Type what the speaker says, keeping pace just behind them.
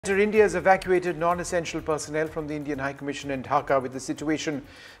India has evacuated non-essential personnel from the Indian High Commission in Dhaka, with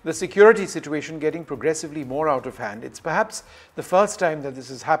the security situation getting progressively more out of hand. It's perhaps the first time that this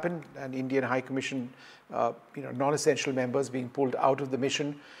has happened, an Indian High Commission, non-essential members being pulled out of the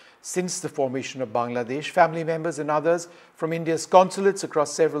mission since the formation of Bangladesh. Family members and others from India's consulates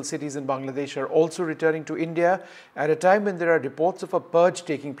across several cities in Bangladesh are also returning to India at a time when there are reports of a purge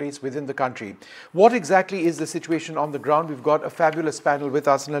taking place within the country. What exactly is the situation on the ground? We've got a fabulous panel with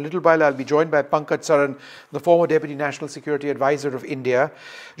us. In a little while, I'll be joined by Pankaj Saran, the former Deputy National Security Advisor of India.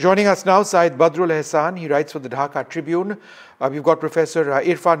 Joining us now, Syed Badrul Ehsan. He writes for the Dhaka Tribune. We've got Professor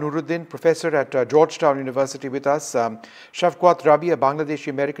Irfan Nuruddin, Professor at Georgetown University with us. Shafqat Rabi, a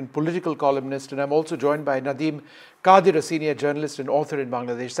Bangladeshi-American political columnist. And I'm also joined by Nadeem Qadir, a senior journalist and author in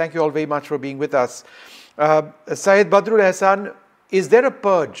Bangladesh. Thank you all very much for being with us. Syed Badrul Ehsan, is there a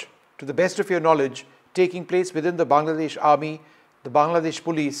purge, to the best of your knowledge, taking place within the Bangladesh Army, the Bangladesh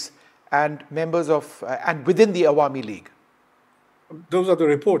Police, and members of, and within the Awami League? Those are the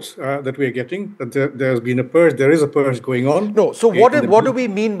reports that we are getting, that there has been a purge. There is a purge going on. No, so what do we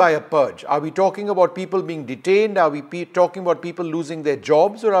mean by a purge? Are we talking about people being detained? Are we talking about people losing their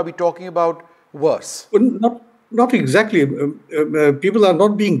jobs? Or are we talking about worse? Well, not exactly. People are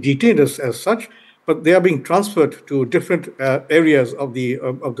not being detained as such, but they are being transferred to different areas of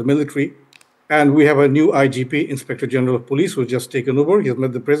the military. And we have a new IGP, Inspector General of Police, who has just taken over. He has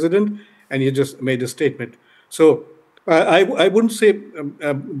met the president, and he just made a statement. So I wouldn't say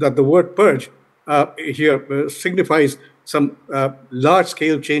that the word purge here signifies some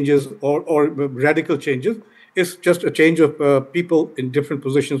large-scale changes or radical changes. It's just a change of people in different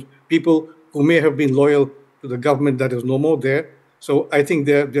positions, people who may have been loyal to the government that is no more there. So I think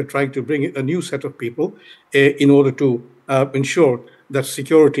they're trying to bring a new set of people in order to ensure that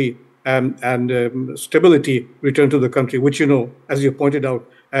security and stability return to the country, which, as you pointed out,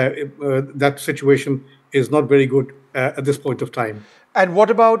 that situation is not very good at this point of time. And what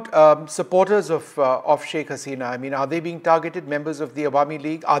about supporters of Sheikh Hasina? I mean, are they being targeted? Members of the Awami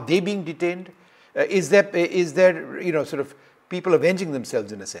League, are they being detained? Is there sort of people avenging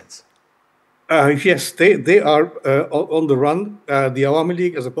themselves in a sense? Yes, they are on the run. The Awami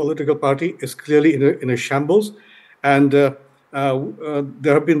League, as a political party, is clearly in a shambles, and there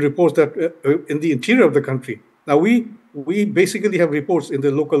have been reports that in the interior of the country. Now we basically have reports in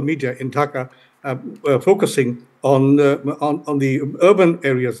the local media in Dhaka focusing on the urban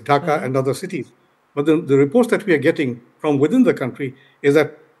areas, Dhaka and other cities. But the reports that we are getting from within the country is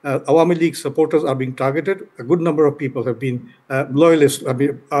that Awami League supporters are being targeted. A good number of people have been loyalists,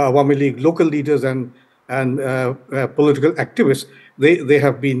 Awami League local leaders and political activists. They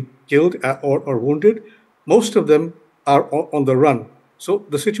have been killed or wounded. Most of them are on the run. So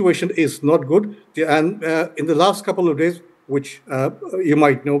the situation is not good. And in the last couple of days, which you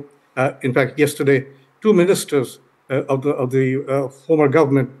might know, in fact, yesterday, two ministers of the former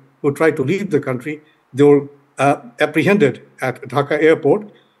government who tried to leave the country, they were apprehended at Dhaka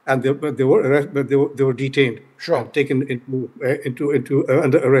airport, and they were detained, sure, taken into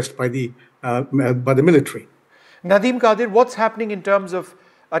under arrest by the military. Nadeem Qadir, what's happening in terms of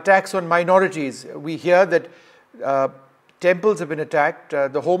attacks on minorities? We hear that temples have been attacked,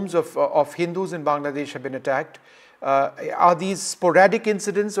 the homes of Hindus in Bangladesh have been attacked. Are these sporadic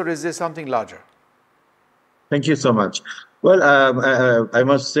incidents, or is there something larger? Thank you so much. Well, I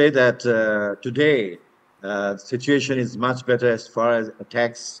must say that today the situation is much better as far as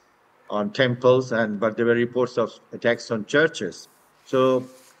attacks on temples, but there were reports of attacks on churches. So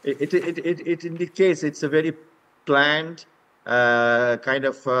it indicates it's a very planned kind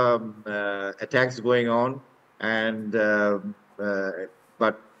of attacks going on, and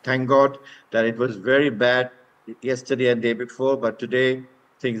but thank God that it was very bad yesterday and day before, but today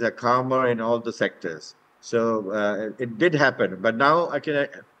things are calmer in all the sectors. So it did happen, but now I can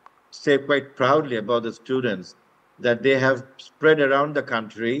say quite proudly about the students that they have spread around the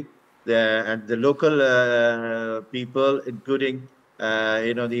country, and the local people, including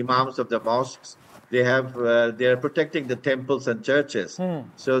the imams of the mosques, they are protecting the temples and churches.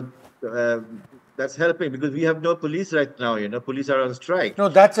 So that's helping, because we have no police right now. Police are on strike. No,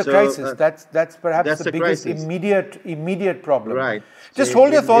 that's a crisis. That's perhaps the biggest immediate problem. Right. Just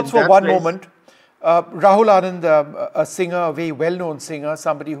hold your thoughts for one moment. Rahul Anand, a singer, a very well-known singer,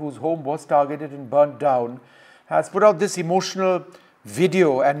 somebody whose home was targeted and burnt down, has put out this emotional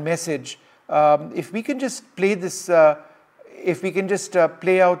video and message. If we can just play this,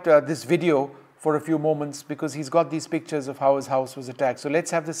 play out this video for a few moments, because he's got these pictures of how his house was attacked. So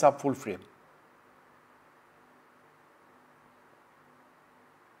let's have this up full frame.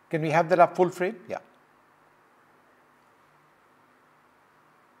 Can we have that up full frame? Yeah.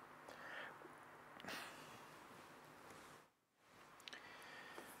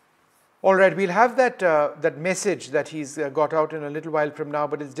 All right, we'll have that message that he's got out in a little while from now,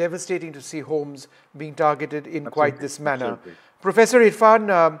 but it's devastating to see homes being targeted in quite this manner. Absolutely. Professor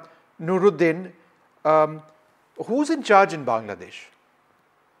Irfan Nuruddin, who's in charge in Bangladesh?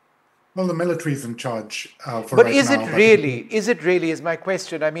 Well, the military is in charge for But right is now. it really? Is it really? Is my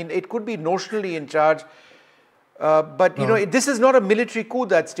question. I mean, it could be notionally in charge, but you know, this is not a military coup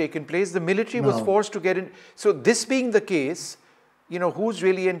that's taken place. The military was forced to get in. So this being the case, you know, who's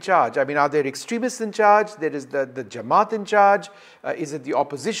really in charge? I mean, are there extremists in charge? There is the Jamaat in charge. Is it the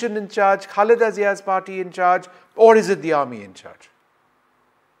opposition in charge? Khalida Zia's party in charge, or is it the army in charge?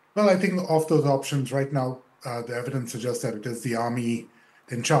 Well, I think of those options right now, the evidence suggests that it is the army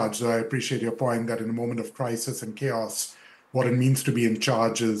in charge. So I appreciate your point that in a moment of crisis and chaos, what it means to be in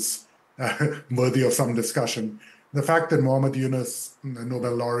charge is worthy of some discussion. The fact that Muhammad Yunus, the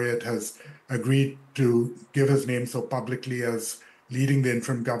Nobel laureate, has agreed to give his name so publicly as leading the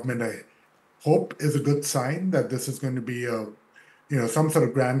interim government, I hope is a good sign that this is going to be some sort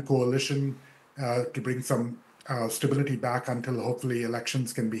of grand coalition to bring some stability back until hopefully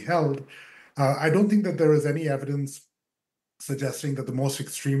elections can be held. I don't think that there is any evidence suggesting that the most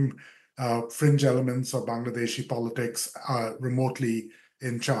extreme fringe elements of Bangladeshi politics are remotely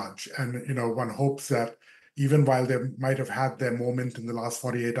in charge. And, you know, one hopes that even while they might have had their moment in the last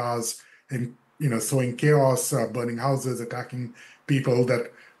 48 hours in, you know, sowing chaos, burning houses, attacking people,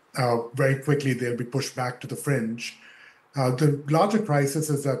 that very quickly they'll be pushed back to the fringe. The larger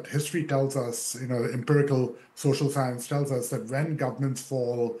crisis is that history tells us, you know, empirical social science tells us that when governments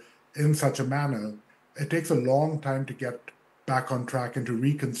fall in such a manner, it takes a long time to get back on track and to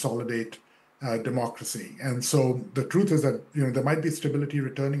reconsolidate democracy. And so the truth is that, you know, there might be stability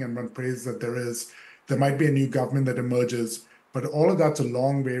returning, and one prays that there might be a new government that emerges, but all of that's a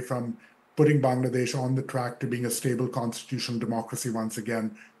long way from putting Bangladesh on the track to being a stable constitutional democracy once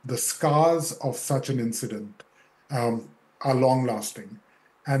again. The scars of such an incident are long-lasting.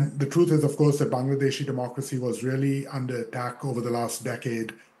 And the truth is, of course, that Bangladeshi democracy was really under attack over the last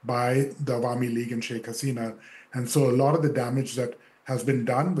decade by the Awami League and Sheikh Hasina. And so a lot of the damage that has been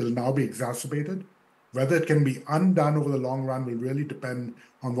done will now be exacerbated. Whether it can be undone over the long run will really depend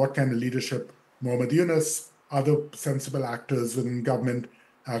on what kind of leadership Muhammad Yunus, other sensible actors within government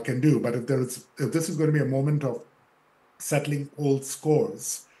can do. But if this is going to be a moment of settling old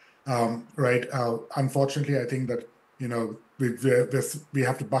scores, unfortunately, I think that, you know, we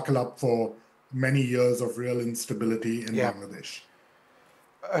have to buckle up for many years of real instability in Bangladesh.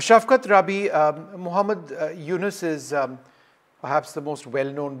 Shafqat Rabi, Muhammad Yunus is perhaps the most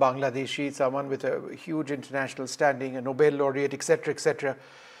well-known Bangladeshi, someone with a huge international standing, a Nobel laureate, etc., etc.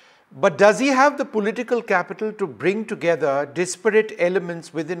 But does he have the political capital to bring together disparate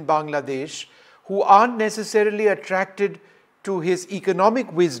elements within Bangladesh who aren't necessarily attracted to his economic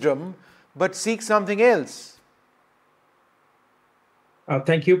wisdom, but seek something else?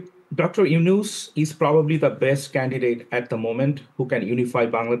 Thank you. Dr. Yunus is probably the best candidate at the moment who can unify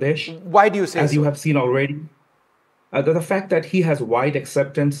Bangladesh. Why do you say As so? you have seen already, the fact that he has wide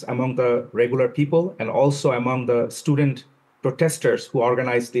acceptance among the regular people and also among the student protesters who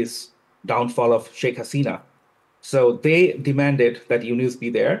organized this downfall of Sheikh Hasina. So they demanded that Yunus be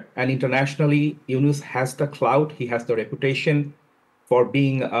there. And internationally, Yunus has the clout. He has the reputation for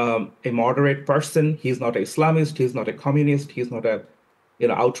being a moderate person. He's not an Islamist. He's not a communist. He's not a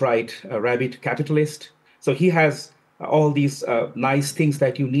outright rabid capitalist. So he has all these nice things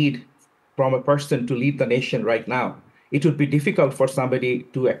that you need from a person to lead the nation right now. It would be difficult for somebody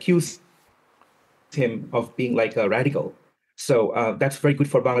to accuse him of being like a radical. So that's very good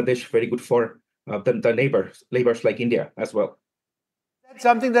for Bangladesh, very good for the neighbors like India as well. That's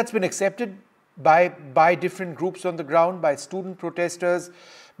something that's been accepted by different groups on the ground, by student protesters,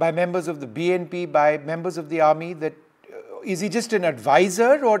 by members of the BNP, by members of the army. That is he just an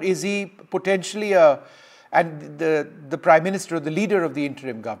advisor, or is he potentially the prime minister or the leader of the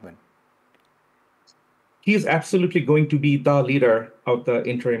interim government? He is absolutely going to be the leader of the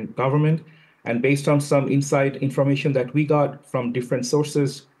interim government. And based on some inside information that we got from different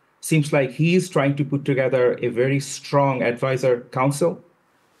sources, seems like he is trying to put together a very strong advisor council,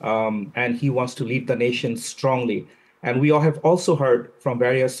 and he wants to lead the nation strongly. And we all have also heard from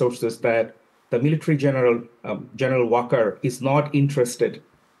various sources that the military general, General Walker, is not interested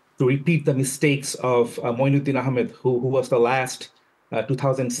to repeat the mistakes of Moinuddin Ahmed, who was the last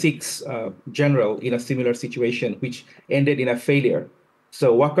 2006 general in a similar situation, which ended in a failure.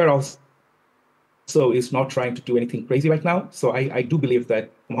 So Walker also is not trying to do anything crazy right now. So I do believe that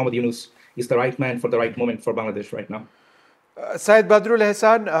Muhammad Yunus is the right man for the right moment for Bangladesh right now. Syed Badrul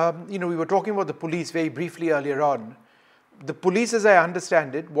Ehsan, we were talking about the police very briefly earlier on. the police, as I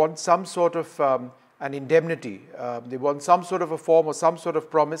understand it, want some sort of an indemnity. They want some sort of a form or some sort of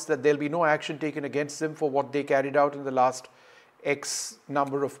promise that there'll be no action taken against them for what they carried out in the last X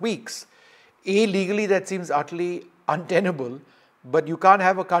number of weeks. Legally, that seems utterly untenable, but you can't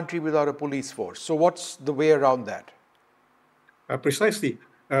have a country without a police force. So what's the way around that? Precisely.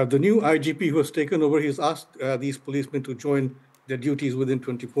 The new IGP who has taken over, he's asked these policemen to join their duties within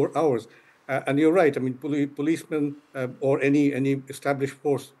 24 hours. And you're right. I mean, policemen or any established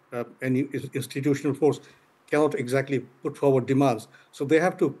force, any institutional force cannot exactly put forward demands. So they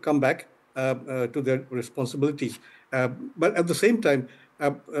have to come back to their responsibilities. But at the same time,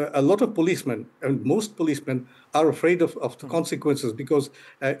 a lot of policemen, and most policemen, are afraid of the consequences because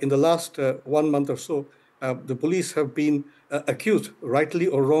in the last 1 month or so, the police have been accused, rightly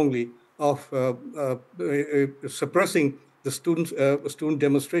or wrongly, of suppressing the student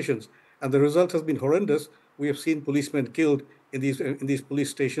demonstrations. And the result has been horrendous. We have seen policemen killed in these police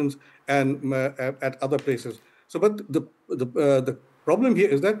stations and at other places. So, but the problem here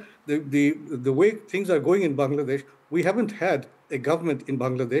is that the way things are going in Bangladesh, we haven't had a government in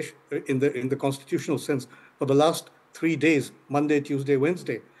Bangladesh in the constitutional sense for the last 3 days, Monday, Tuesday,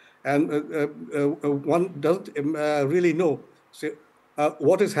 Wednesday, and one doesn't really know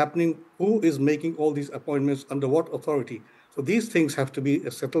what is happening, who is making all these appointments, under what authority. So these things have to be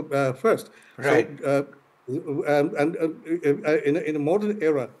settled first. Right. So, in a modern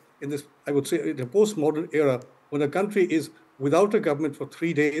era, in this, I would say, in a postmodern era, when a country is without a government for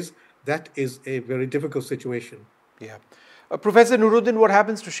 3 days, that is a very difficult situation. Yeah. Professor Nuruddin, what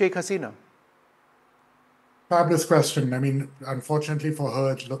happens to Sheikh Hasina? Fabulous question. I mean, unfortunately for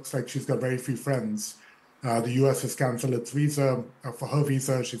her, it looks like she's got very few friends. The US has canceled its visa for her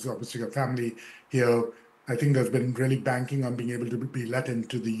visa. She's obviously got family here. I think there's been really banking on being able to be let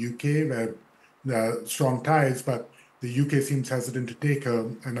into the UK, where there are strong ties, but the UK seems hesitant to take her.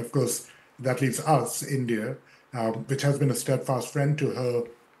 And of course, that leaves us, India, which has been a steadfast friend to her,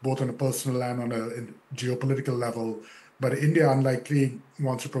 both on a personal and on a geopolitical level. But India unlikely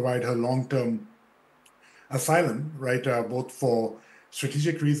wants to provide her long-term asylum, right? Both for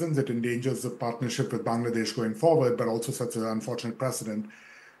strategic reasons, it endangers the partnership with Bangladesh going forward, but also sets an unfortunate precedent.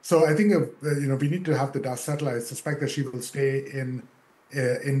 So I think we need to have the dust settle. I suspect that she will stay in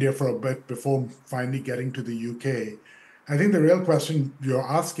India for a bit before finally getting to the UK. I think the real question you're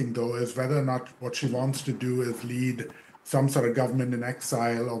asking, though, is whether or not what she wants to do is lead some sort of government in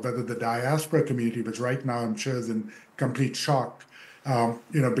exile, or whether the diaspora community, which right now I'm sure is in complete shock,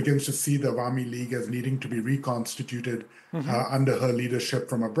 begins to see the Awami League as needing to be reconstituted under her leadership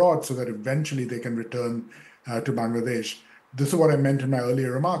from abroad, so that eventually they can return to Bangladesh. This is what I meant in my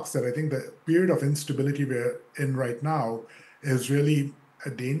earlier remarks, that I think the period of instability we're in right now is really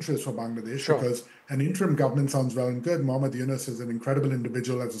dangerous for Bangladesh, because an interim government sounds well and good. Mohammad Yunus is an incredible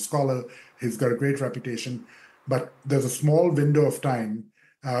individual as a scholar. He's got a great reputation. But there's a small window of time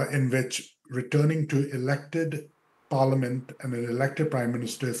in which returning to elected parliament and an elected prime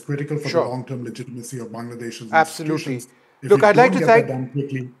minister is critical for the long-term legitimacy of Bangladesh's Absolutely. Look, I'd like to thank... That done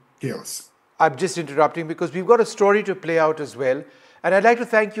quickly, chaos. I'm just interrupting because we've got a story to play out as well. And I'd like to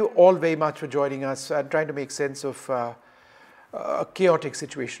thank you all very much for joining us and trying to make sense of a chaotic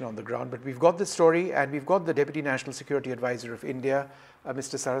situation on the ground. But we've got this story, and we've got the Deputy National Security Advisor of India,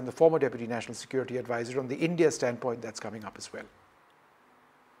 Mr. Saran, the former Deputy National Security Advisor, on the India standpoint that's coming up as well.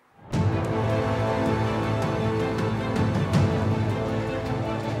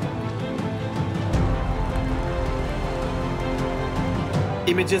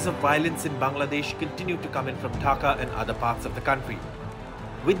 Images of violence in Bangladesh continue to come in from Dhaka and other parts of the country.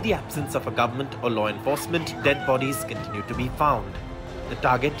 With the absence of a government or law enforcement, dead bodies continue to be found. The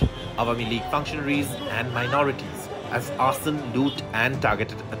target, Awami League functionaries and minorities, as arson, loot and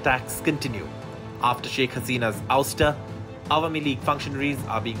targeted attacks continue. After Sheikh Hasina's ouster, Awami League functionaries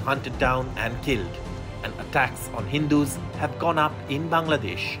are being hunted down and killed, and attacks on Hindus have gone up in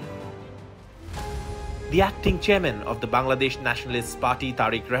Bangladesh. The acting chairman of the Bangladesh Nationalist Party,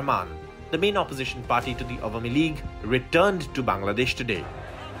 Tariq Rahman, the main opposition party to the Awami League, returned to Bangladesh today.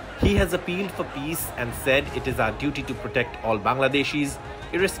 He has appealed for peace and said it is our duty to protect all Bangladeshis,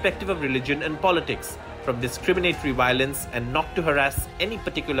 irrespective of religion and politics, from discriminatory violence, and not to harass any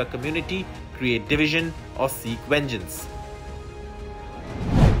particular community, create division or seek vengeance.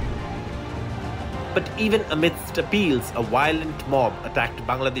 But even amidst appeals, a violent mob attacked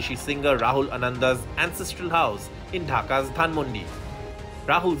Bangladeshi singer Rahul Ananda's ancestral house in Dhaka's Dhanmondi.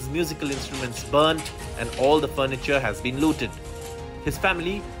 Rahul's musical instruments burnt and all the furniture has been looted. His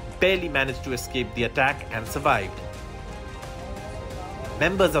family barely managed to escape the attack and survived.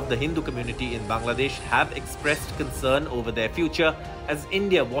 Members of the Hindu community in Bangladesh have expressed concern over their future as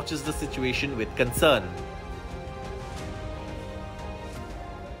India watches the situation with concern.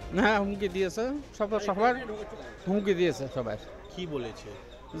 হ্যাঁ হুমকি দিয়েছে সবার হুমকি দিয়েছে সবাই কি বলেছে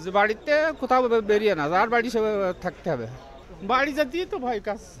যে বাড়িতে কোথাও বেরিয়ে না আর বাড়ি সে থাকতে হবে বাড়ি যেতেই তো ভয়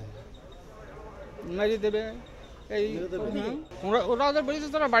কাজ মেরে দেবে এই ওরা ওদের বলেছে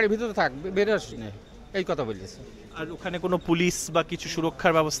তোরা বাড়ির ভিতরে থাক বেরিয়ে আসিস না এই কথা বলেছে আর ওখানে কোনো পুলিশ বা কিছু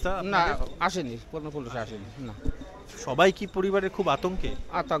সুরক্ষার ব্যবস্থা না আসেনি কোনো পুলিশ আসেনি না সবাই কি পরিবারের খুব আতঙ্কে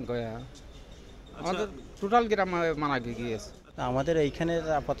আতঙ্ক আমাদের টোটাল গ্রাম মানা গিয়েছে আমাদের এইখানে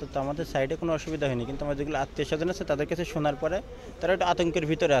আপাতত আমাদের সাইডে কোনো অসুবিধা হয়নি কিন্তু আমাদের যেগুলো আত্মীয় স্বজন আছে তাদের কাছে শোনার পরে তারা একটু আতঙ্কের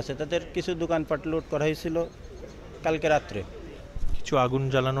ভিতরে আছে তাদের কিছু দোকানপাট লুট করা হয়েছিল কালকে রাত্রে কিছু আগুন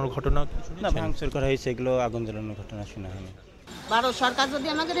জ্বালানোর ঘটনা না ভাঙচুর করা হয়েছে এগুলো আগুন জ্বালানোর ঘটনা শোনা হয়নি ভারত সরকার যদি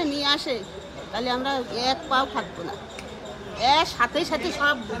আমাদের নিয়ে আসে তাহলে আমরা এক পাও থাকবো না এর সাথে সাথে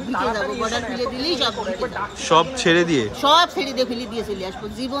সব দিতে যাবো বর্ডার খুলে দিলেই সব ছেড়ে দিয়ে ফেলে দিয়ে চলে আসবো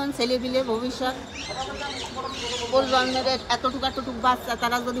জীবন ছেলে পিলে ভবিষ্যৎ প্রজন্মের এতটুকু বাচ্চা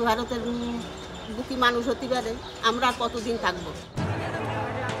তারা যদি ভারতের বুকি মানুষ হতে পারে আমরা কতদিন থাকবো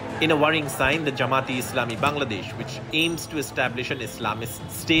In a worrying sign, the Jamaat-e-Islami Bangladesh, which aims to establish an Islamist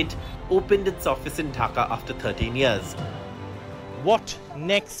state, opened its office in Dhaka after 13 years. What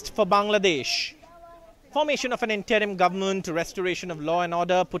next for Bangladesh? Formation of an interim government, restoration of law and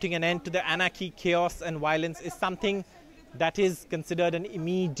order, putting an end to the anarchy, chaos and violence is something that is considered an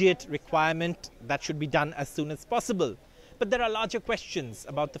immediate requirement that should be done as soon as possible. But there are larger questions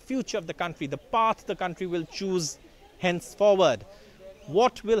about the future of the country, the path the country will choose henceforward.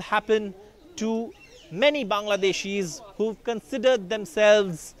 What will happen to many Bangladeshis who've considered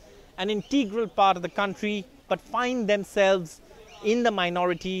themselves an integral part of the country but find themselves in the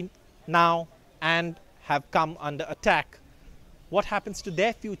minority now and have come under attack? What happens to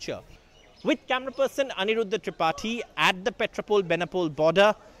their future? With camera person Aniruddha Tripathi at the Petrapol-Benapol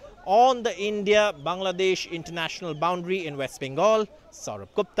border on the India-Bangladesh international boundary in West Bengal,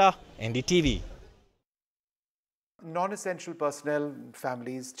 Saurabh Gupta, NDTV. Non-essential personnel,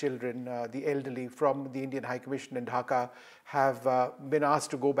 families, children, the elderly from the Indian High Commission in Dhaka have been asked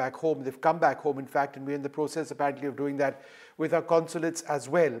to go back home. They've come back home, in fact, and we're in the process apparently of doing that with our consulates as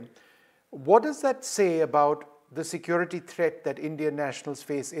well. What does that say about the security threat that Indian nationals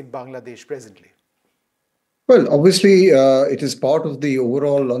face in Bangladesh presently? Well, obviously, it is part of the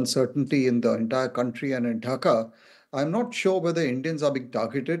overall uncertainty in the entire country and in Dhaka. I'm not sure whether Indians are being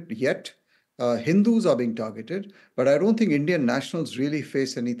targeted yet. Hindus are being targeted, but I don't think Indian nationals really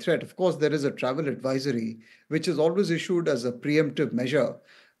face any threat. Of course, there is a travel advisory, which is always issued as a preemptive measure,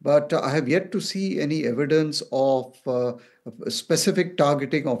 but I have yet to see any evidence of specific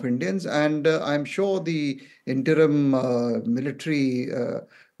targeting of Indians, and I'm sure the interim military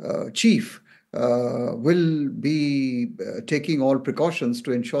chief will be taking all precautions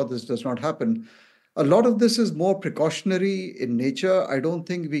to ensure this does not happen. A lot of this is more precautionary in nature. I don't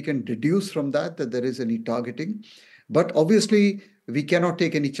think we can deduce from that there is any targeting. But obviously, we cannot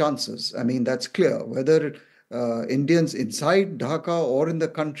take any chances. I mean, that's clear. Whether Indians inside Dhaka or in the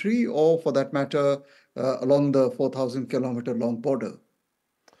country, or for that matter, along the 4,000-kilometer long border.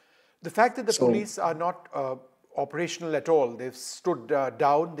 The fact that the police are not operational at all, they've stood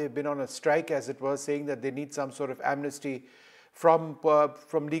down, they've been on a strike, as it was, saying that they need some sort of amnesty from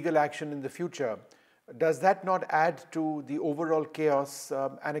legal action in the future. Does that not add to the overall chaos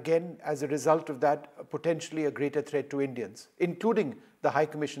and again, as a result of that, potentially a greater threat to Indians, including the High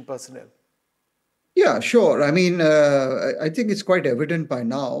Commission personnel? Yeah, sure. I mean, I think it's quite evident by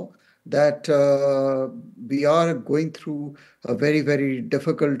now that we are going through a very, very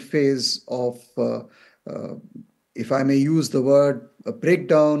difficult phase of, if I may use the word, a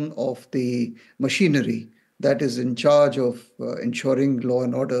breakdown of the machinery that is in charge of ensuring law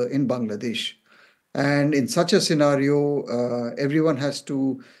and order in Bangladesh. And in such a scenario, everyone has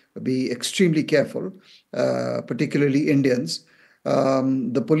to be extremely careful, particularly Indians.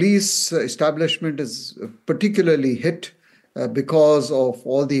 The police establishment is particularly hit because of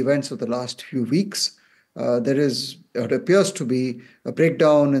all the events of the last few weeks. It appears to be a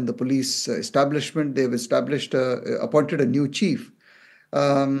breakdown in the police establishment. They've appointed a new chief.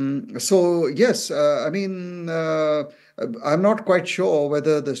 So yes, I mean, I'm not quite sure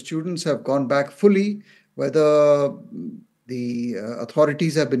whether the students have gone back fully, whether the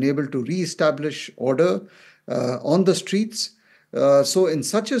authorities have been able to re-establish order on the streets. So in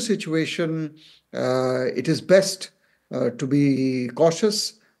such a situation, it is best to be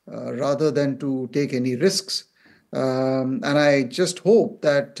cautious rather than to take any risks. And I just hope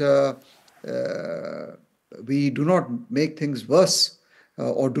that we do not make things worse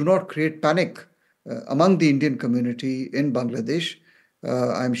or do not create panic among the Indian community in Bangladesh.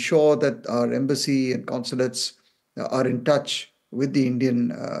 I'm sure that our embassy and consulates are in touch with the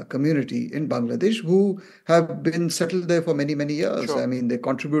Indian community in Bangladesh who have been settled there for many, many years. Sure. I mean, they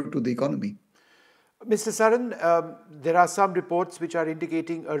contribute to the economy. Mr. Saran, there are some reports which are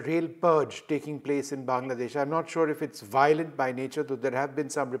indicating a real purge taking place in Bangladesh. I'm not sure if it's violent by nature, though there have been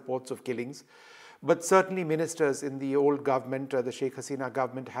some reports of killings. But certainly ministers in the old government, the Sheikh Hasina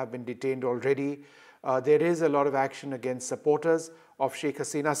government, have been detained already. There is a lot of action against supporters of Sheikh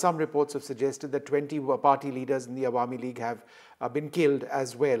Hasina. Some reports have suggested that 20 party leaders in the Awami League have been killed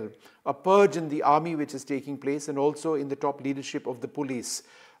as well. A purge in the army which is taking place, and also in the top leadership of the police.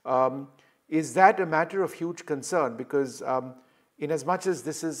 Is that a matter of huge concern? Because in as much as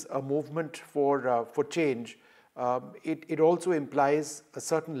this is a movement for change, it also implies a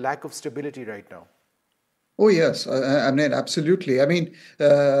certain lack of stability right now. Oh, yes. I mean, absolutely. I mean,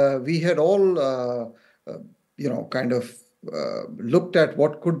 we had all, kind of looked at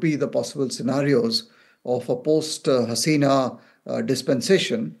what could be the possible scenarios of a post-Hasina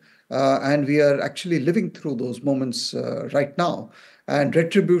dispensation. And we are actually living through those moments right now. And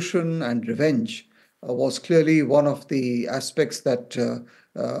retribution and revenge was clearly one of the aspects that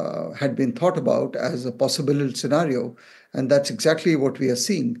had been thought about as a possible scenario. And that's exactly what we are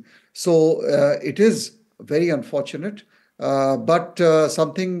seeing. So it is very unfortunate, but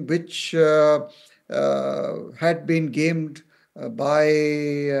something which had been gamed by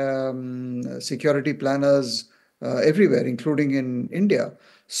security planners everywhere, including in India.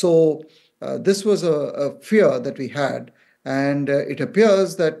 So this was a fear that we had. And it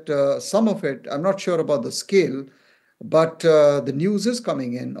appears that some of it, I'm not sure about the scale, but the news is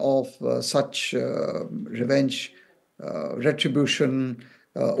coming in of such revenge, retribution,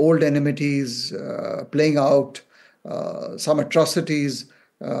 old enmities playing out, some atrocities,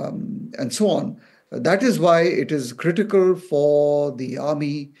 and so on. That is why it is critical for the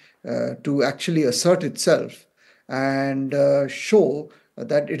army to actually assert itself and show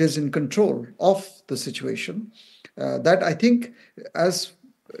that it is in control of the situation. That I think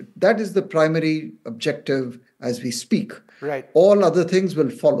that is the primary objective as we speak. Right. All other things will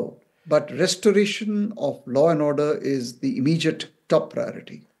follow. But restoration of law and order is the immediate top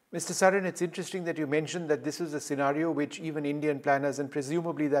priority. Mr. Saran, it's interesting that you mentioned that this is a scenario which even Indian planners, and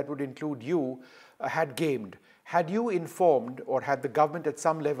presumably that would include you, had gamed. Had you informed, or had the government at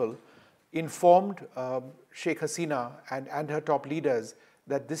some level informed Sheikh Hasina and her top leaders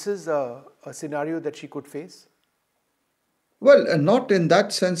that this is a scenario that she could face? Well, not in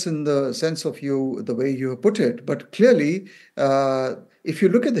that sense, in the sense of the way you put it, but clearly, if you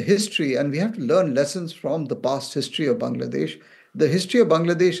look at the history, and we have to learn lessons from the past history of Bangladesh, the history of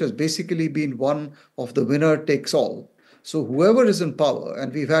Bangladesh has basically been one of the winner takes all. So whoever is in power,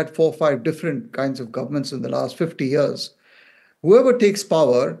 and we've had 4 or 5 different kinds of governments in the last 50 years, whoever takes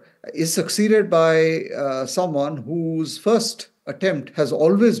power is succeeded by someone whose first attempt has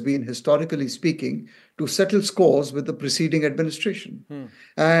always been, historically speaking, to settle scores with the preceding administration.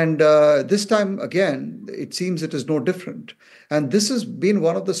 And this time, again, it seems it is no different. And this has been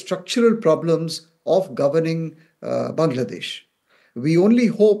one of the structural problems of governing Bangladesh. We only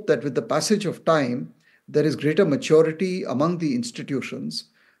hope that with the passage of time, there is greater maturity among the institutions,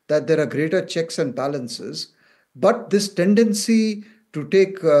 that there are greater checks and balances. But this tendency to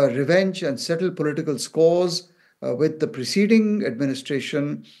take revenge and settle political scores with the preceding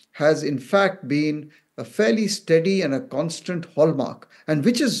administration has in fact been a fairly steady and a constant hallmark, and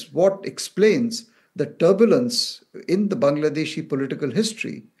which is what explains the turbulence in the Bangladeshi political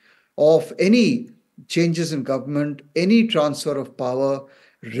history of any changes in government, any transfer of power.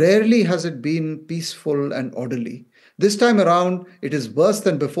 Rarely has it been peaceful and orderly. This time around, it is worse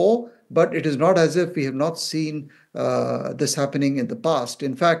than before, but it is not as if we have not seen this happening in the past.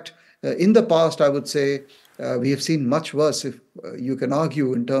 In fact, in the past, I would say, we have seen much worse, if you can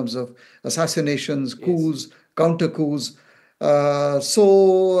argue, in terms of assassinations, coups, counter coups. This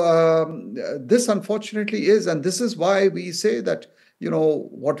unfortunately is, and this is why we say that,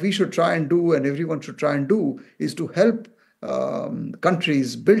 what we should try and do, and everyone should try and do, is to help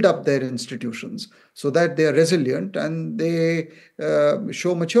countries build up their institutions so that they are resilient and they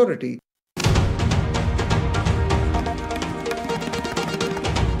show maturity.